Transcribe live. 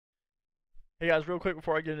Hey guys, real quick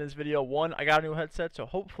before I get into this video, one, I got a new headset, so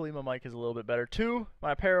hopefully my mic is a little bit better. Two,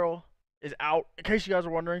 my apparel is out. In case you guys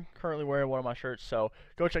are wondering, currently wearing one of my shirts, so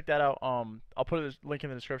go check that out. I'll put a link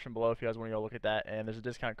in the description below if you guys want to go look at that, and there's a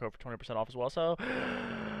discount code for 20% off as well. So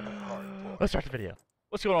let's start the video.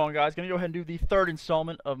 What's going on, guys? Gonna go ahead and do the third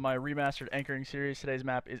installment of my remastered anchoring series. Today's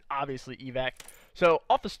map is obviously Evac. So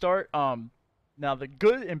off the start, now the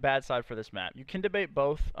good and bad side for this map, you can debate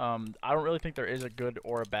both. I don't really think there is a good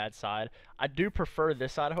or a bad side. I do prefer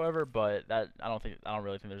this side, however, but I don't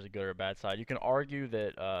really think there's a good or a bad side. You can argue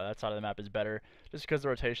that that side of the map is better just because the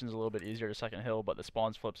rotation is a little bit easier to second hill, but the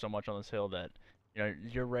spawns flip so much on this hill that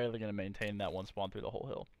you're rarely going to maintain that one spawn through the whole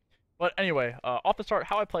hill. But anyway, off the start,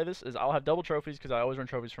 how I play this is I'll have double trophies because I always run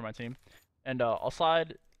trophies for my team, and I'll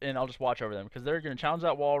slide and I'll just watch over them because they're going to challenge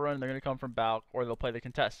that wall run. They're going to come from balk, or they'll play the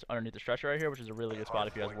contest underneath the stretcher right here, which is a really good spot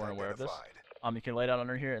if you guys weren't aware of this. You can lay down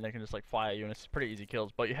under here and they can just like fly at you, and it's pretty easy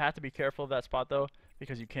kills. But you have to be careful of that spot though,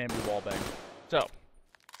 because you can be wall banged. So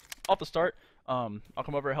off the start, I'll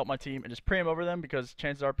come over and help my team and just pre-aim over them because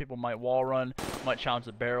chances are people might wall run, might challenge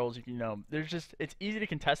the barrels. It's easy to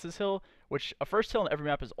contest this hill, which a first hill in every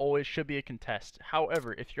map should be a contest.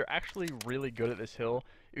 However, if you're actually really good at this hill,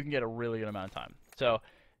 you can get a really good amount of time. So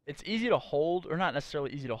it's easy to hold, or not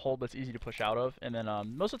necessarily easy to hold, but it's easy to push out of. And then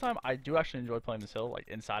most of the time, I do actually enjoy playing this hill, like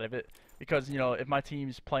inside of it, because if my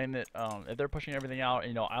team's playing it, if they're pushing everything out,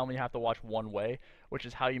 and I only have to watch one way, which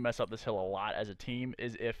is how you mess up this hill a lot as a team,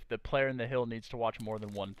 is if the player in the hill needs to watch more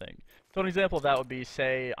than one thing. So an example of that would be,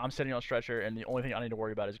 say I'm sitting on stretcher, and the only thing I need to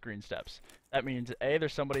worry about is green steps. That means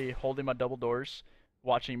there's somebody holding my double doors,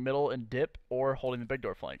 watching middle and dip, or holding the big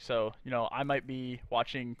door flank. So I might be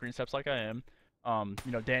watching green steps like I am.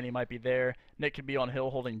 Danny might be there, Nick could be on hill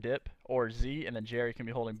holding dip, or Z, and then Jerry can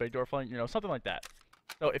be holding big door flank, something like that.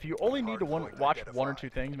 So if you only need to watch one or two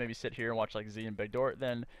things, maybe sit here and watch like Z and big door,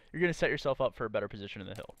 then you're going to set yourself up for a better position in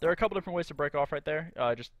the hill. There are a couple different ways to break off right there,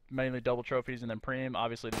 just mainly double trophies and then preem.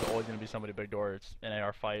 Obviously there's always going to be somebody big door, it's an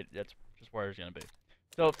AR fight, that's just where it's going to be.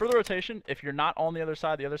 So for the rotation, if you're not on the other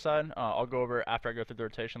side, I'll go over after I go through the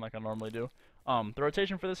rotation like I normally do. The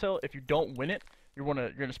rotation for this hill, if you don't win it, you're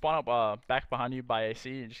gonna spawn up back behind you by AC.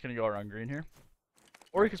 You're just gonna go around green here,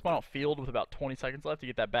 or you can spawn out field with about 20 seconds left to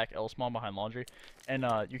get that back L spawn behind laundry, and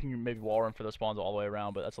you can maybe wall run for those spawns all the way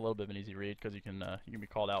around. But that's a little bit of an easy read because you can be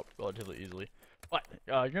called out relatively easily. But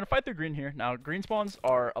you're gonna fight through green here. Now green spawns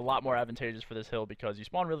are a lot more advantageous for this hill because you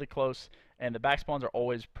spawn really close, and the back spawns are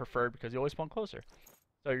always preferred because you always spawn closer.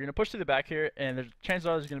 So you're going to push through the back here, and chances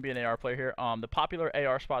are there's going to be an AR player here. The popular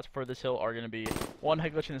AR spots for this hill are going to be 1,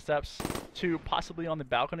 head glitching the steps, 2, possibly on the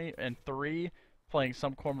balcony, and 3, playing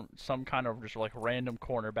some kind of just like random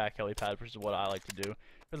corner back helipad, which is what I like to do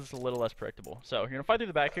because it's a little less predictable. So you're going to fight through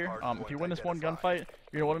the back here. If you win this one gunfight,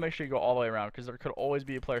 you're going to want to make sure you go all the way around because there could always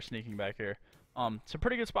be a player sneaking back here. Some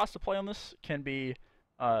pretty good spots to play on this can be,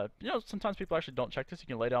 sometimes people actually don't check this. You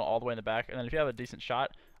can lay down all the way in the back, and then if you have a decent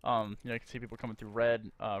shot, you can see people coming through red,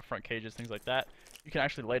 front cages, things like that. You can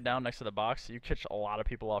actually lay down next to the box. You catch a lot of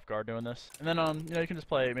people off guard doing this. And then, you can just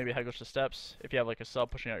play maybe head glitch the steps. If you have like a sub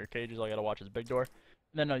pushing out your cages, all you gotta watch is big door.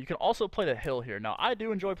 And then you can also play the hill here. Now, I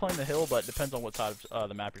do enjoy playing the hill, but it depends on what side of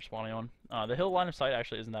the map you're spawning on. The hill line of sight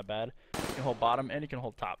actually isn't that bad. You can hold bottom and you can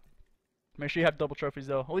hold top. Make sure you have double trophies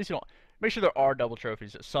though. At least you don't. Make sure there are double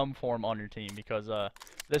trophies at some form on your team because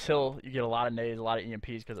this hill you get a lot of nades, a lot of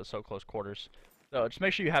EMPs because it's so close quarters. So just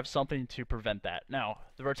make sure you have something to prevent that. Now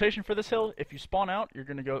the rotation for this hill, if you spawn out, you're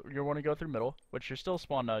want to go through middle, which you're still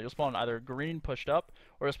spawn. You'll spawn either green pushed up,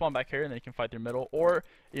 or you'll spawn back here and then you can fight through middle. Or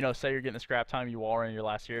say you're getting the scrap time, you wall run your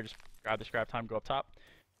last here, just grab the scrap time, go up top.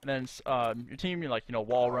 And then your team, you're like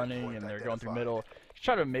wall running and they're going through middle. Just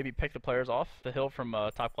try to maybe pick the players off the hill from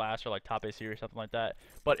top glass or like top AC or something like that.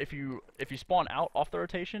 But if you spawn out off the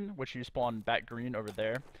rotation, which you spawn back green over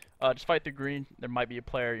there, just fight through green. There might be a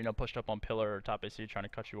player pushed up on pillar or top AC trying to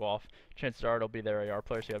cut you off. Chances are it'll be their AR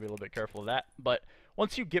player, so you gotta be a little bit careful of that. But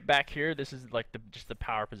once you get back here, this is like just the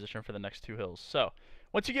power position for the next two hills. So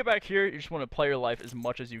once you get back here, you just want to play your life as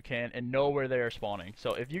much as you can and know where they are spawning.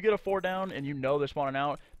 So if you get a 4 down and they're spawning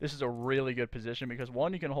out, this is a really good position because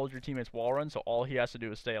 1, you can hold your teammate's wall run, so all he has to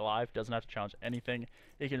do is stay alive, doesn't have to challenge anything.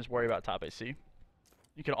 He can just worry about top AC.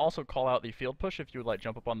 You can also call out the field push if you would like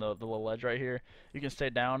jump up on the little ledge right here. You can stay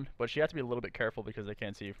down, but you have to be a little bit careful because they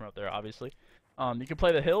can't see you from up there, obviously. You can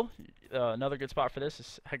play the hill. Another good spot for this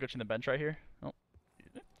is head glitching the bench right here. Oh.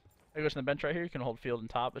 Head glitch in the bench right here, you can hold field and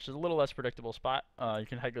top, which is a little less predictable spot. You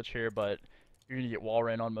can head glitch here, but you're going to get wall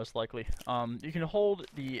ran on most likely. You can hold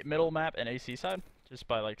the middle map and AC side just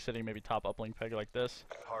by like sitting maybe top uplink peg like this.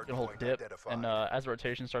 You can hold dip, and as the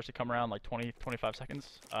rotation starts to come around, like 20-25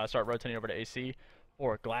 seconds, start rotating over to AC.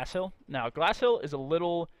 or Glass Hill. Now, Glass Hill is a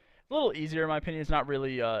little easier in my opinion. It's not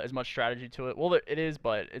really as much strategy to it. Well, it is,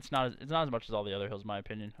 but it's not as much as all the other hills in my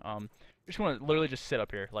opinion. You just want to literally just sit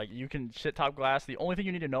up here. Like, you can sit top glass. The only thing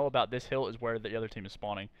you need to know about this hill is where the other team is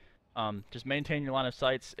spawning. Just maintain your line of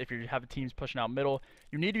sights. If you have teams pushing out middle,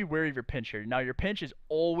 you need to be wary of your pinch here. Now, your pinch is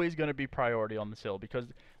always going to be priority on this hill because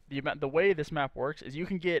the way this map works is you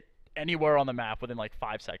can get anywhere on the map within like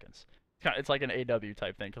 5 seconds. It's like an AW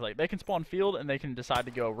type thing, because like they can spawn field and they can decide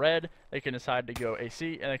to go red, they can decide to go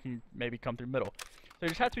AC, and they can maybe come through middle. So you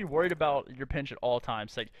just have to be worried about your pinch at all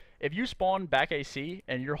times. Like, if you spawn back AC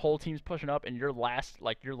and your whole team's pushing up and your last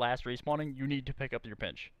respawning, you need to pick up your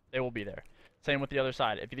pinch. They will be there. Same with the other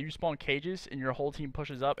side. If you spawn cages and your whole team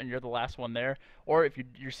pushes up and you're the last one there, or if you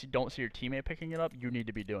don't see your teammate picking it up, you need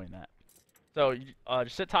to be doing that. So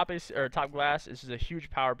just sit top AC, or top glass. This is a huge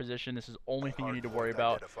power position. This is the only thing you need to worry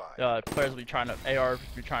about. Players will be trying to AR,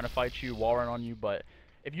 be trying to fight you, wall run on you. But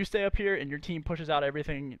if you stay up here and your team pushes out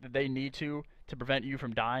everything that they need to prevent you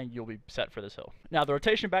from dying, you'll be set for this hill. Now the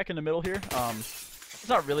rotation back in the middle here. It's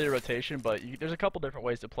not really a rotation, but there's a couple different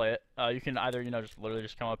ways to play it. You can either just literally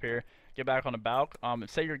just come up here, get back on the balk.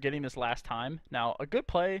 Say you're getting this last time. Now a good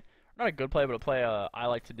play. Not a good play, but a play I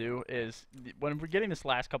like to do is when we're getting this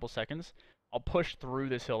last couple seconds, I'll push through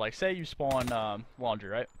this hill. Like, say you spawn Laundry,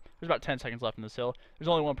 right? There's about 10 seconds left in this hill. There's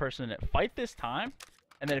only one person in it. Fight this time,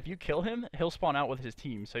 and then if you kill him, he'll spawn out with his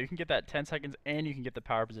team. So you can get that 10 seconds, and you can get the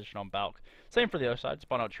power position on balk. Same for the other side.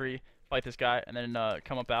 Spawn out tree, fight this guy, and then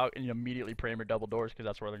come up out, and you immediately pray your double doors, because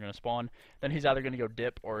that's where they're going to spawn. Then he's either going to go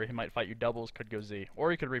dip, or he might fight you doubles, could go Z,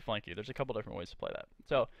 or he could reflank you. There's a couple different ways to play that.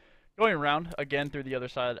 So going around, again, through the other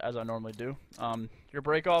side, as I normally do. Your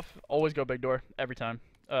break off, always go big door, every time.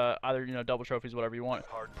 Either, double trophies, whatever you want.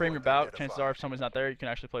 Frame your bout. Chances are, if someone's not there, you can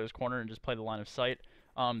actually play this corner and just play the line of sight.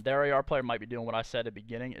 Their AR player might be doing what I said at the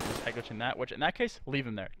beginning, is just head glitching that, which in that case, leave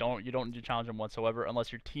him there. You don't need to challenge him whatsoever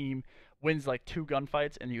unless your team wins like 2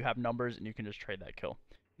 gunfights and you have numbers and you can just trade that kill.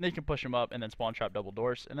 And then you can push him up and then spawn trap double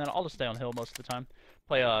doors, and then I'll just stay on hill most of the time.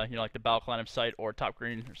 Play like the balk line of sight or top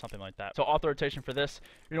green or something like that. So off the rotation for this,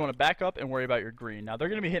 you're gonna want to back up and worry about your green. Now they're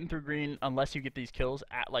gonna be hitting through green unless you get these kills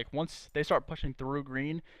at like once they start pushing through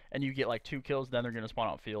green and you get like 2 kills, then they're gonna spawn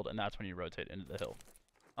out field, and that's when you rotate into the hill.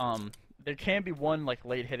 There can be one like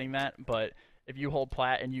late hitting that, but if you hold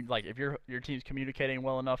plat and if your team's communicating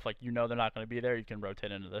well enough, like they're not going to be there, you can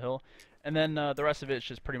rotate into the hill. And then the rest of it is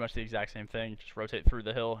just pretty much the exact same thing. Just rotate through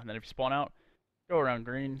the hill, and then if you spawn out, go around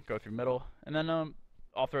green, go through middle, and then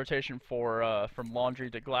off the rotation for from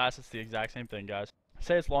Laundry to glass, it's the exact same thing, guys.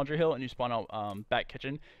 Say it's Laundry hill and you spawn out back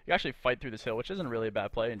kitchen, you actually fight through this hill, which isn't really a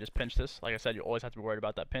bad play, and just pinch this. Like I said, you always have to be worried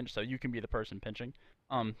about that pinch, so you can be the person pinching.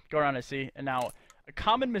 Go around AC, and now a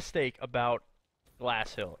common mistake about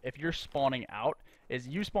Glass Hill, if you're spawning out, is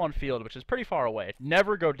you spawn field, which is pretty far away.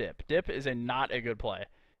 Never go dip. Dip is not a good play.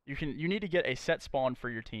 You need to get a set spawn for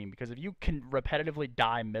your team, because if you can repetitively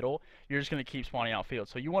die middle, you're just going to keep spawning out field.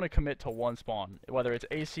 So you want to commit to one spawn, whether it's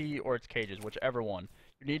AC or it's cages, whichever one.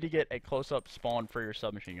 You need to get a close-up spawn for your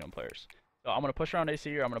submachine gun players. So I'm going to push around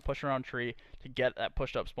AC, or I'm going to push around tree to get that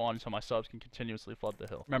pushed up spawn so my subs can continuously flood the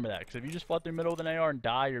hill. Remember that, because if you just flood through middle with an AR and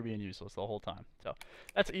die, you're being useless the whole time. So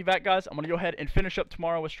that's Evac, guys. I'm going to go ahead and finish up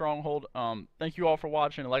tomorrow with Stronghold. Thank you all for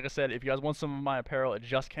watching. And like I said, if you guys want some of my apparel, it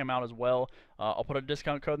just came out as well. I'll put a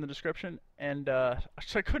discount code in the description. And I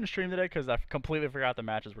couldn't stream today because I completely forgot the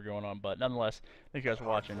matches were going on. But nonetheless, thank you guys for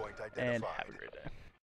watching, and have a great day.